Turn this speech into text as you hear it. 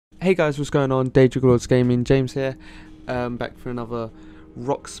Hey guys, what's going on? DeadriclordsGaming, James here, back for another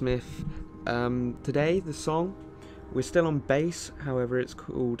Rocksmith. Today, the song, we're still on bass, however it's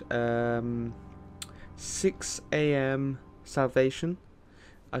called 6 AM Salvation.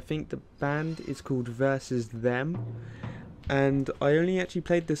 I think the band is called Versus Them, and I only actually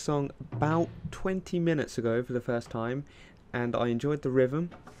played this song about 20 minutes ago for the first time, and I enjoyed the rhythm.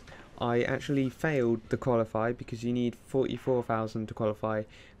 I actually failed the qualify because you need 44,000 to qualify,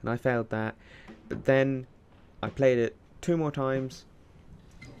 and I failed that. But then I played it 2 more times.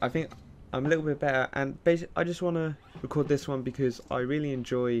 I think I'm a little bit better, and basically I just want to record this one because I really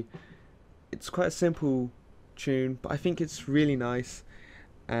enjoy. It's quite a simple tune, but I think it's really nice,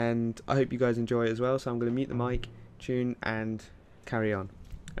 and I hope you guys enjoy it as well. So I'm going to mute the mic, tune, and carry on.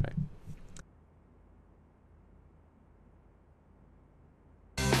 All right.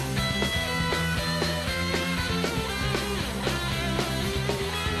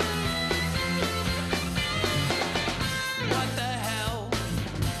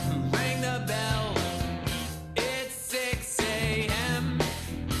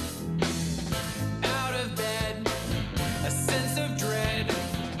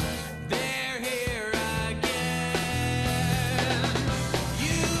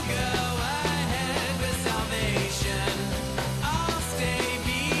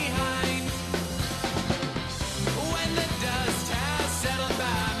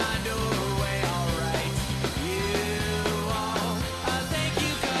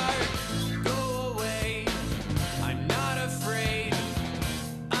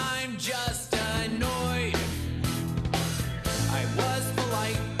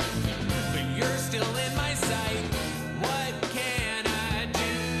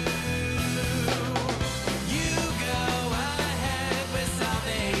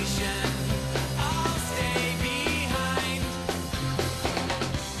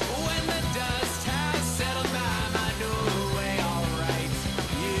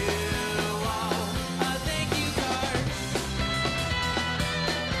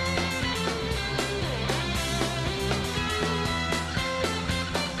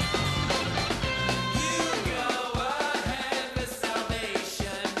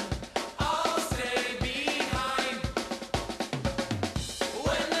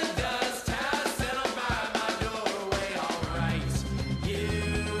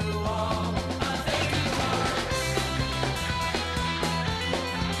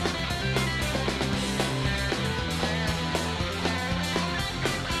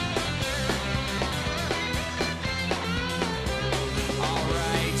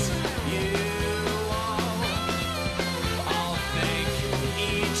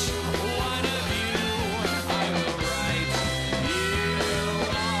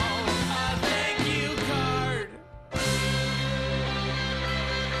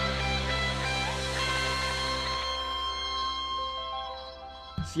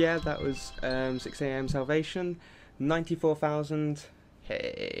 So yeah, that was 6 AM Salvation, 94,000.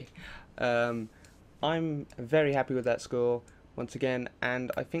 Hey, I'm very happy with that score once again, and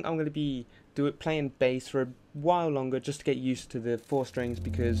I think I'm going to be playing bass for a while longer just to get used to the 4 strings,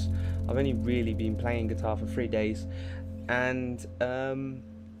 because I've only really been playing guitar for 3 days. And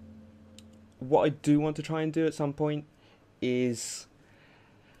what I do want to try and do at some point is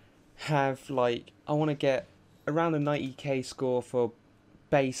have, like, I want to get around a 90k score for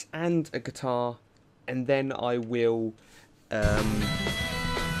bass and a guitar, and then I will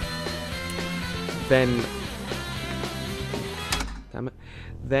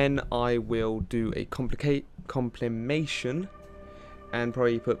then I will do a compilation and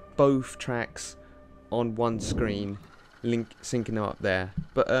probably put both tracks on one screen, syncing them up there.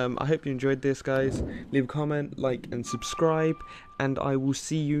 But I hope you enjoyed this, guys. Leave a comment, like, and subscribe, and I will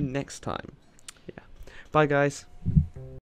see you next time. Yeah, bye guys.